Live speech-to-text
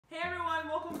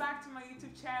back to my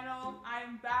YouTube channel.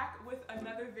 I'm back with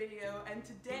another video, and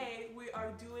today we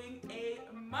are doing a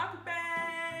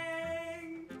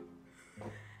mukbang.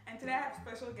 And today I have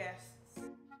special guests.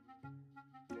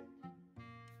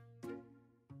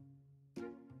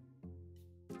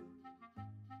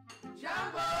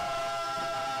 Jumbo!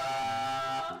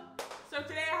 So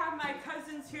today I have my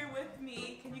cousins here with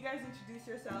me. Can you guys introduce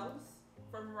yourselves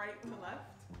from right to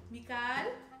left? Mikal,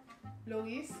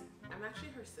 Lois. I'm actually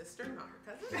her sister, not her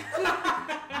cousin.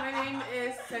 My name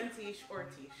is Sentish or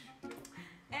Tish.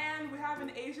 And we have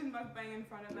an Asian mukbang in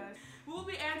front of us. We will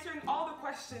be answering all the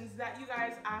questions that you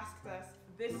guys asked us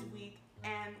this week,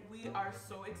 and we are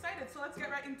so excited. So let's get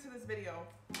right into this video.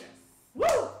 Yes. Woo!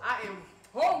 I am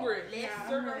hungry. Let's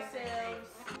serve ourselves.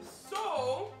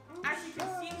 So, as you can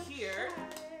see here,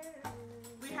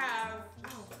 we have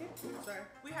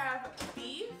we have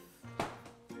beef.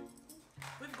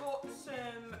 We've got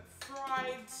some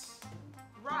fried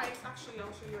rice. Actually,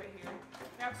 I'll show you right here.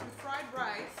 We have some fried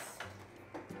rice,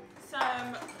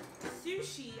 some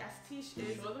sushi, as Tish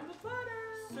is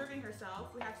serving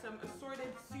herself. We have some assorted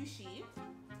sushi,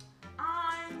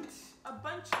 and a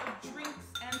bunch of drinks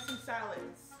and some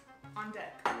salads on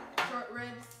deck.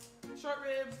 Short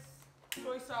ribs,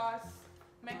 soy sauce,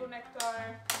 mango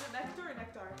nectar. Is it nectar or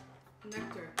nectar?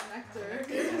 nectar.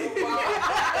 Oh, wow.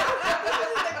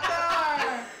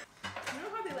 You know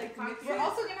how they like to make We're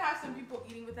also gonna have some people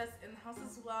eating with us in the house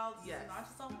as well. This Yes. is not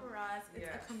just all for us. It's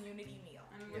Yes. a community meal.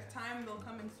 And with time, they'll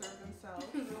come and serve themselves.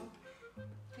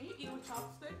 Can you eat with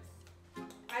chopsticks? I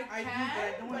but I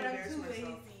can, don't but wanna I'm embarrass too myself.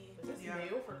 lazy. Is this Yeah.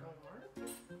 mayo for calamari?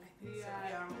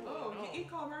 Yeah. Oh, No. you eat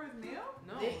calamari with mayo?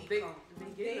 No, They they eat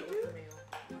get it with the mayo.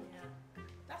 Yeah.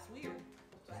 That's weird.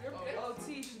 Oh,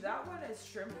 Tish, that one is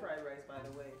shrimp fried rice, by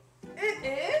the way. It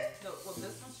is? No, well,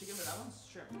 this one's chicken, but that one's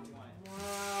shrimp if you want it.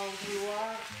 Wow, you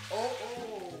are.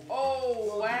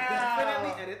 Oh, wow.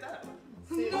 Definitely edit that.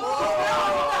 No!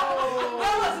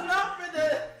 That was not for the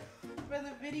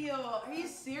video. Are you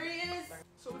serious?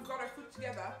 So we've got our food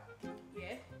together.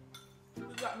 Yeah.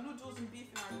 We've got noodles and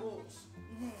beef in our bowls.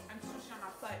 And sushi on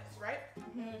our plates, right?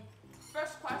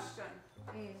 First question.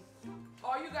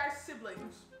 Are you guys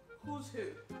siblings? Who's who?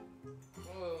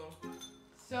 Oh.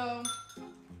 So,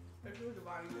 If you were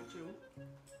dividing the two,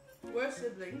 we're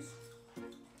siblings.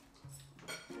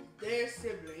 They're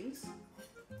siblings.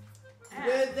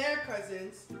 We're their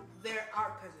cousins. They're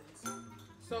our cousins.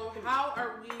 So how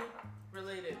are we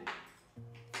related?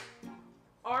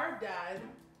 Our dad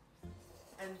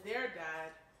And their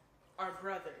dad are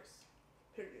brothers.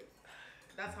 period.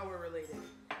 That's how we're related.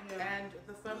 Yeah. And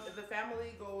the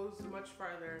family goes much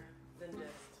farther than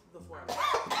just the four of us.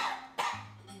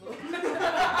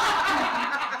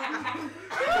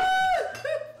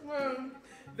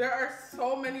 There are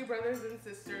so many brothers and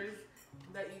sisters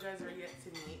that you guys are yet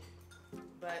to meet.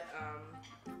 But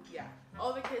yeah,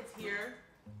 all the kids here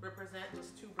represent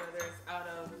just 2 brothers out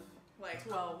of Like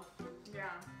 12. Yeah.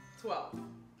 12.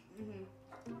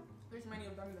 There's many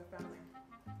of them in the family.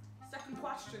 Second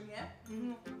question, yeah?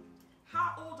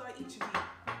 How old are each of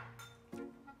you?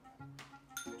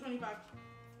 25,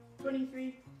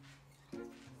 23.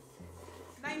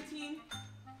 19.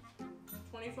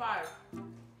 25.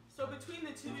 So between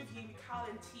the two of you, Mikal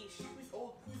and Tish, who's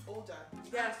older?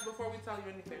 Yes, before we tell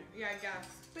you anything. Yeah, I guess.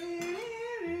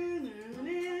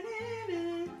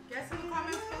 guess in the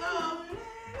comments below.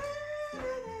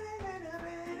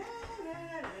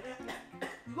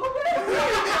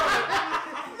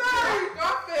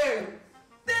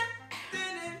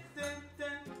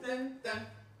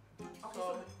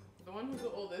 So the one who's the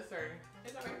oldest, sorry,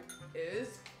 It's okay.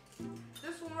 is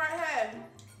this one right here.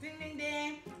 Ding, ding,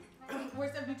 ding.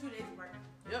 We're 72 days apart.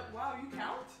 Yep. Wow, you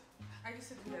count? I used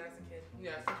to do that as a kid.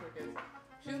 Yeah, since we're kids.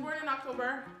 She's born in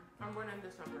October. I'm born in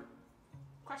December.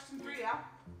 Question 3, yeah?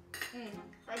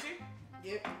 Ready?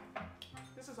 Yep.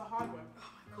 This is a hard one.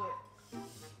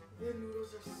 Their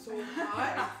noodles are so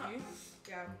hot. See?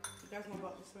 Yeah, you guys know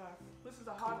about this stuff. This is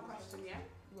a hard question, yeah?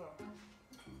 Well,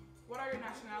 What are your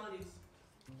nationalities?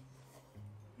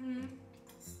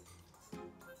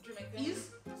 Jamaican.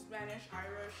 Spanish,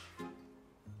 Irish,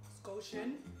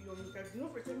 Scotian. You know for a second I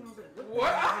was like,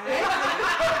 What?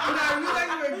 and I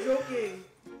realized you were joking.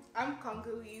 I'm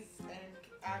Congolese and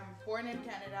I'm born in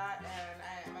Canada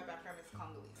and my background is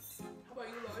Congolese. How about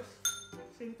you, Lois?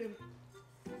 Same thing.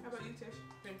 How about you, Tish?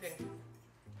 Same thing.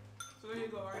 So there you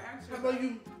go. Our answer. How about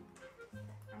you?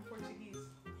 I'm Portuguese.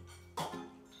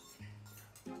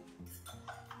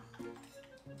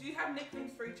 Do you have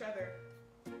nicknames for each other?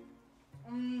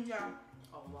 Yeah.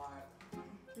 A lot.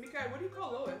 Mika, what do you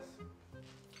call Lois?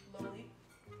 Loli.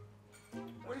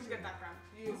 What Where did you get that from?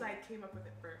 You. Because I came up with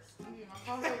it first. I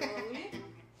call her Loey.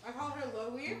 I call her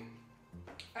Loey.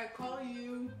 I call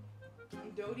you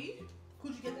Dodie.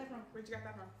 Who'd you get that from? Where'd you get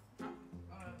that from?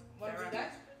 What Yeah, was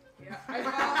that? Yeah. I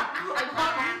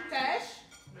call you Tesh.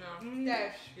 Yeah.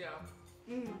 Tesh. Yeah.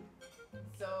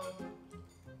 So,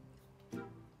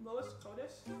 Lois,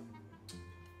 Codis.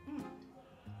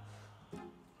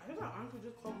 I think I honestly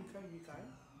just called Mika.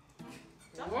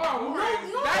 Whoa,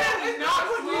 no, that is not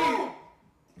sweet.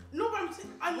 No, but I'm saying,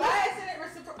 why isn't it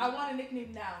reciprocal? I want a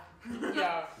nickname now.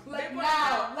 Yeah. Like Make one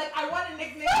now. up. Like I want a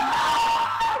nickname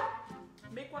now.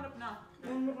 Make one up now.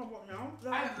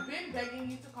 I've been begging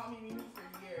you to call me Mimi for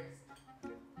years.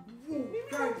 Whoa,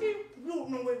 guys. Whoa,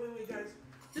 no, wait, guys.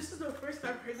 This is the first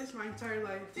I've heard this my entire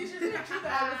life. Teacher, isn't it true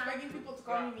that I was begging people to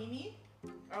call me Mimi?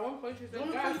 At one point she said,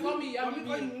 Don't guys, call me Don't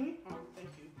call Yummy. you Mimi? Oh, thank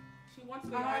you. She wants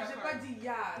to J'ai pas dit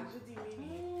ya, je dis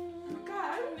Mimi.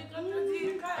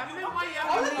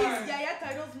 All of these Yaya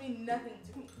titles mean nothing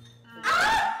to me. I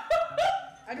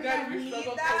do Guys, not we need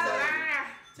struggle that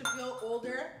to feel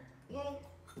older. Well,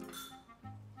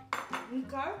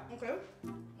 Mika, okay.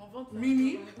 Mimi.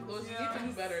 Mimi. Lois, you need to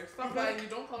do better. Stop Okay. lying. You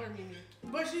don't call her Mimi.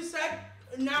 But she said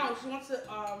now she wants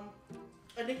a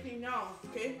nickname now,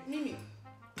 okay? Mimi.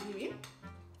 Mimi.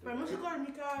 But when she call her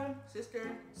Mika,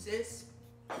 sister, sis.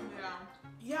 Yeah.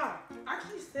 Yeah,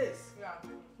 actually sis. Yeah.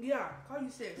 Yeah, call you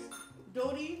sis.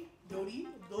 Dodie,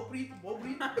 Dopri,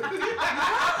 Bobri.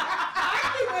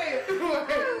 Wait. No!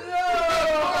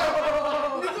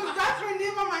 Because that's her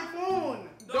name on my phone.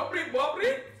 Dopri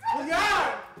Bopri?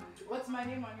 Yeah! What's my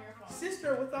name on your phone?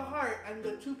 Sister with a heart and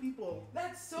the two people.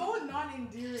 That's so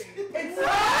non-endearing. It's It's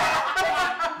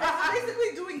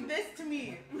basically doing this to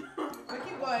me. But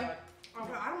keep going.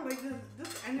 Okay, I don't like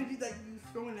this energy that you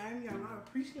throwing at me. I'm not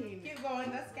appreciating it. Keep going.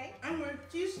 That's okay. I'm a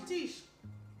tish.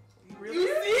 Really?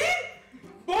 You see?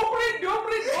 Bopri,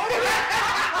 Dopri, Bopri.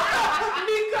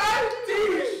 Mika,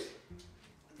 Tish.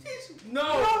 No.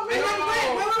 And then wait.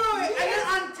 And then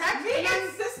on text, Me and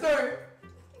sister.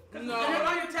 No. And then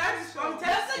on your text,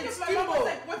 That's like it's if my mom was Steamboat.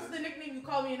 like, "What's the nickname you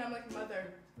call me?" And I'm like,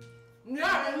 "Mother."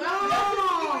 Yeah, No.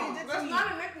 that's not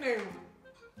a nickname.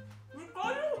 We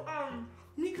call you,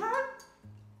 Mika?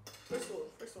 First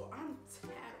of all, I'm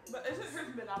terrible. but isn't hers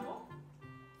Milamo?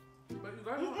 But you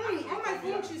guys don't On actually my call me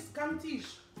phone, that. she's Camtish.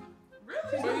 Really?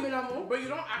 She's But not you- Milamo. But you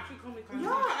don't actually call me Kanye.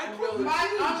 Yeah, I call Really? On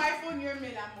my phone, you're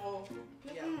Milamo.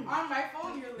 Yeah. On my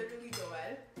phone, you're literally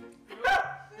Joel.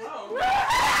 Oh.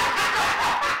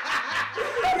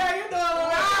 Yeah, you're the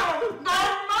wow. On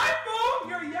my phone,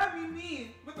 you're Yummy Me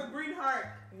with a green heart.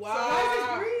 Wow. Why is it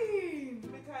green?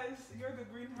 Because you're the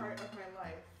green heart of my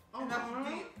life. Oh, And that's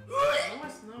deep. No,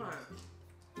 it's not.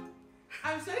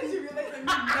 I'm starting to realize I mean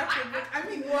nothing. I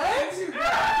mean What? You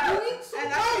need so And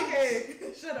much. that's okay.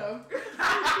 Shut up.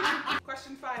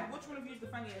 Question 5. Which one of you is the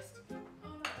funniest?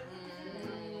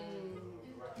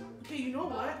 Okay, you know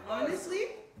what? Honestly?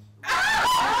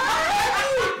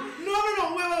 No,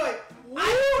 wait.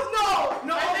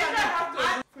 No, I think I have to.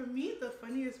 For me, the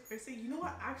funniest person, you know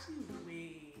what? Actually,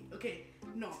 wait. Okay,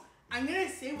 no. I'm gonna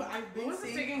say what I've been What's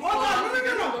saying. taking Hold so on, long to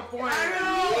get no. to the point? I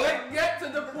know. Like, get to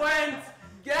the point.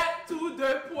 Get to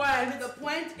the point. The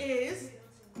point is,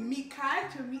 Mika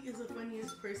to me is the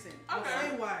funniest person. I'll Okay.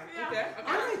 say why. Yeah. Okay.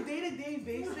 On a day-to-day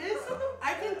basis,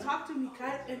 I can talk to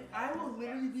Mika and I will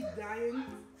literally be dying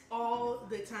all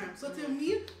the time. So to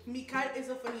me, Mika is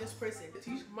the funniest person.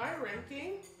 Teach my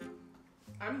ranking.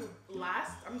 I'm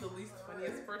last. I'm the least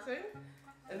funniest person,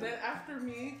 and then after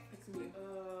me, it's me.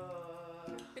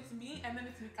 It's me and then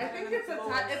it's Mika. I think and then it's a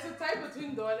Lois. tie. It's a tie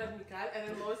between Doyle and Mikal, and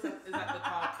then Lois is at the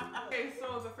top. Okay,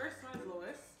 so the first one is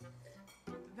Lois.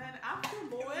 Then after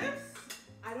Lois,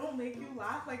 I don't make you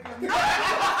laugh like I'm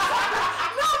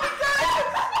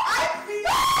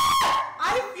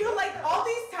I feel like all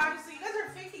these times, so you guys are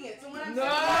faking it. So when I'm No.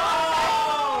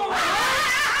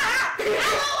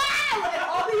 and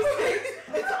all these things,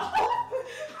 it's all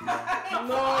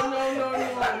No.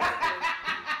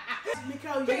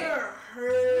 Mika, you're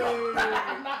hurt.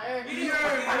 I'm not You're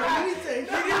hurt. You need to heal.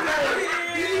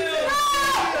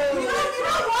 You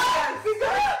know what?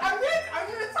 Because I'm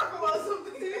gonna talk about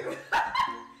something.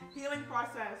 healing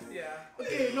process. Yeah.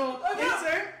 Okay, no.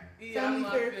 Answer. Yeah. Family I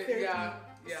love therapy. it. Yeah.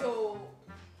 Yeah. So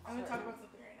I'm gonna talk about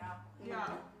something right now. Yeah.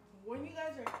 When you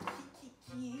guys are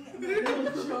keying and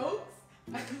little jokes,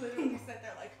 I literally sat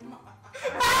there like,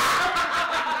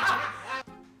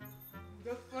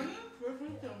 the funniest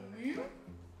person to me,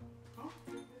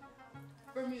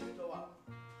 for me is Joel.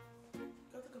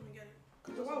 Got to come and get it.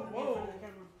 Whoa.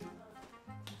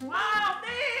 Wow,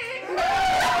 thanks!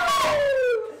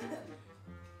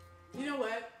 You know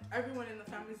what? Everyone in the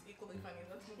family is equally really funny.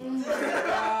 Let's move Oh on. my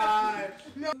gosh.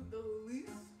 No, the least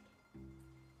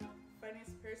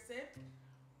funniest person.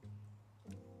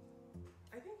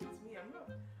 I think it's me. I'm not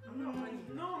funny.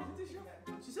 No, Tisha.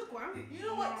 She's so quiet. You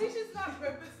know what? Tisha's not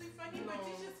purposely funny, but No.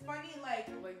 Tisha's funny like.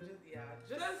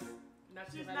 Just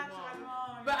She's naturellement.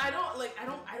 not But I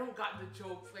don't got the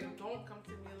jokes. Like, don't come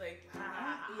to me like, Yeah,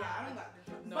 I don't got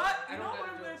the joke. No, but I you don't know got what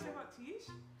the I'm gonna jokes. say about Tish?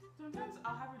 Sometimes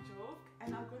I'll have a joke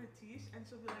and I'll go to Tish and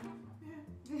she'll be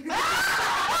like,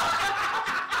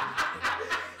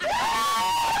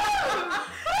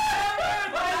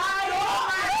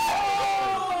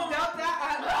 Doubt that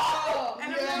at all.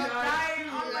 and I'm just dying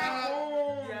on my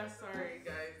home. Yeah, sorry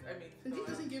guys. I mean, Since he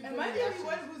doesn't give Am good I the only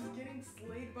one reactions. who's getting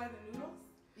slayed by the noodles?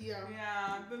 Yeah.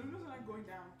 Yeah, the noodles are like going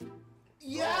down.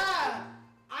 Yeah.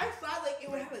 I thought like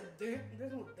it would have a dent.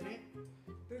 There's no dent.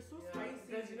 They're so spicy.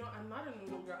 Guys, you know, I'm not a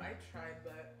noodle girl. I tried,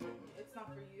 but It's not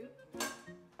for you.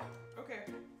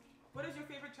 Okay. What is your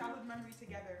favorite childhood memory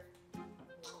together?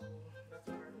 oh, that's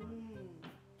a hard